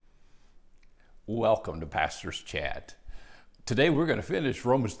Welcome to Pastor's Chat. Today we're going to finish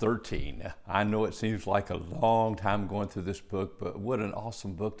Romans 13. I know it seems like a long time going through this book, but what an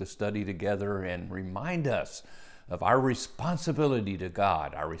awesome book to study together and remind us of our responsibility to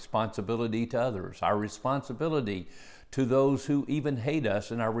God, our responsibility to others, our responsibility to those who even hate us,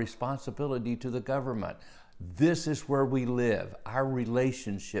 and our responsibility to the government. This is where we live. Our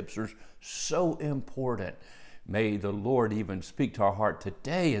relationships are so important. May the Lord even speak to our heart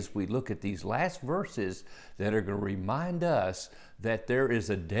today as we look at these last verses that are going to remind us that there is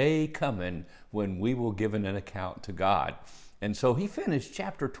a day coming when we will give an account to God. And so he finished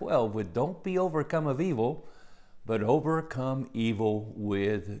chapter 12 with, "Don't be overcome of evil, but overcome evil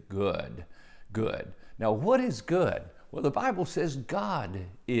with good." Good. Now, what is good? Well, the Bible says God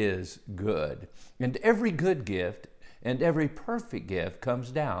is good. And every good gift and every perfect gift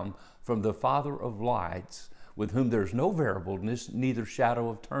comes down from the Father of lights, with whom there's no variableness, neither shadow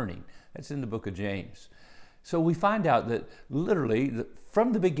of turning. That's in the book of James. So we find out that literally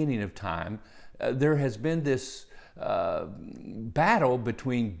from the beginning of time, there has been this battle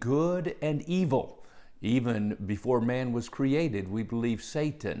between good and evil. Even before man was created, we believe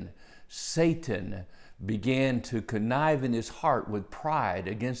Satan began to connive in his heart with pride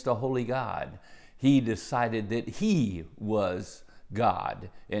against the holy God. He decided that he was God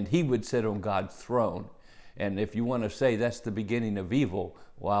and he would sit on God's throne. And if you want to say that's the beginning of evil,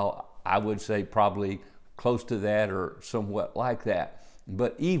 well, I would say probably close to that or somewhat like that.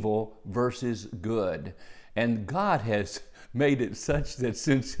 But evil versus good. And God has made it such that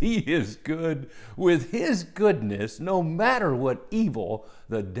since he is good, with his goodness, no matter what evil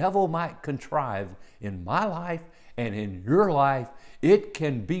the devil might contrive in my life and in your life, it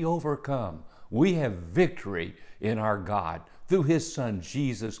can be overcome. We have victory in our God through his son,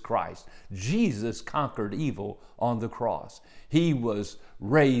 Jesus Christ. Jesus conquered evil on the cross. He was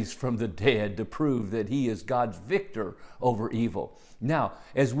raised from the dead to prove that he is God's victor over evil. Now,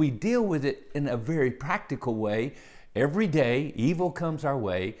 as we deal with it in a very practical way, every day evil comes our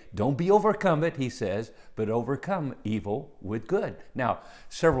way. Don't be overcome it, he says, but overcome evil with good. Now,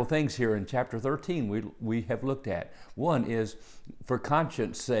 several things here in chapter 13 we have looked at. One is, for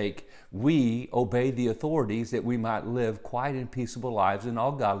conscience sake, we obey the authorities that we might live quiet and peaceable lives in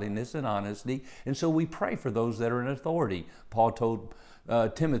all godliness and honesty. And so we pray for those that are in authority. Paul told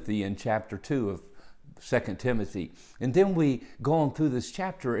Timothy in chapter 2 of 2 Timothy. And then we go on through this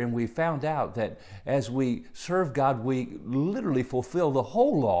chapter and we found out that as we serve God, we literally fulfill the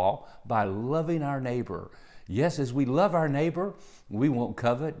whole law by loving our neighbor. Yes, as we love our neighbor, we won't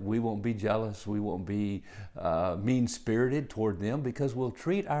covet, we won't be jealous, we won't be mean-spirited toward them, because we'll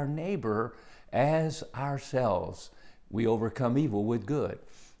treat our neighbor as ourselves. We overcome evil with good.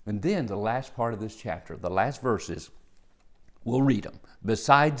 And then the last part of this chapter, the last verses, we'll read them.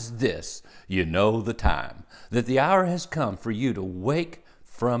 "Besides this, you know the time, that the hour has come for you to wake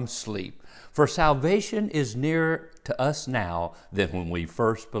from sleep. For salvation is nearer to us now than when we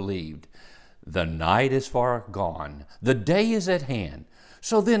first believed. The night is far gone, the day is at hand.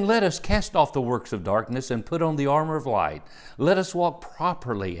 So then let us cast off the works of darkness and put on the armor of light. Let us walk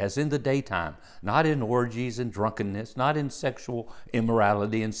properly as in the daytime, not in orgies and drunkenness, not in sexual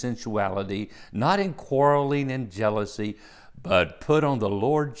immorality and sensuality, not in quarreling and jealousy, but put on the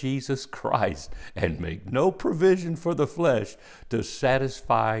Lord Jesus Christ and make no provision for the flesh to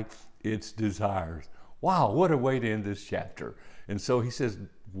satisfy its desires." Wow, what a way to end this chapter. And so he says,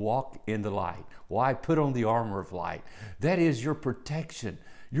 walk in the light. Why? Put on the armor of light. That is your protection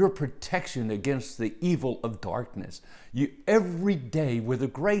against the evil of darkness. You every day, with the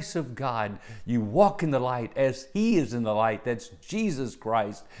grace of God, you walk in the light as he is in the light. That's Jesus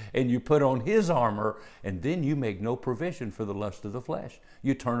Christ. And you put on his armor, and then you make no provision for the lust of the flesh.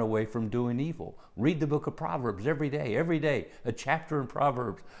 You turn away from doing evil. Read the book of Proverbs every day. Every day, a chapter in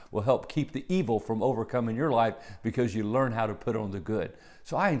Proverbs will help keep the evil from overcoming your life, because you learn how to put on the good.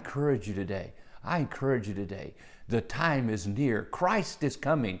 So I encourage you today. The time is near. Christ is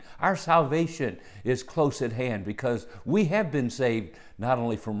coming. Our salvation is close at hand, because we have been saved not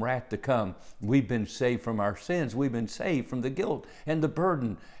only from wrath to come, we've been saved from our sins. We've been saved from the guilt and the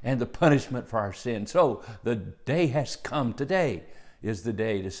burden and the punishment for our sins. So the day has come. Today is the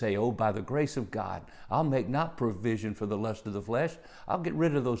day to say, oh, by the grace of God, I'll make not provision for the lust of the flesh. I'll get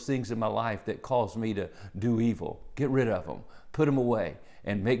rid of those things in my life that cause me to do evil. Get rid of them. Put them away,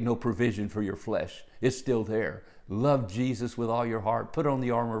 and make no provision for your flesh. It's still there. Love Jesus with all your heart. Put on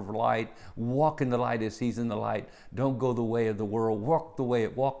the armor of light. Walk in the light as he's in the light. Don't go the way of the world. Walk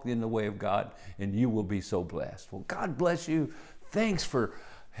in the way of God, and you will be so blessed. Well, God bless you. Thanks for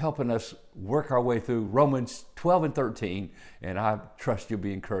helping us work our way through Romans 12 and 13. And I trust you'll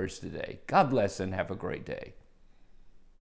be encouraged today. God bless and have a great day.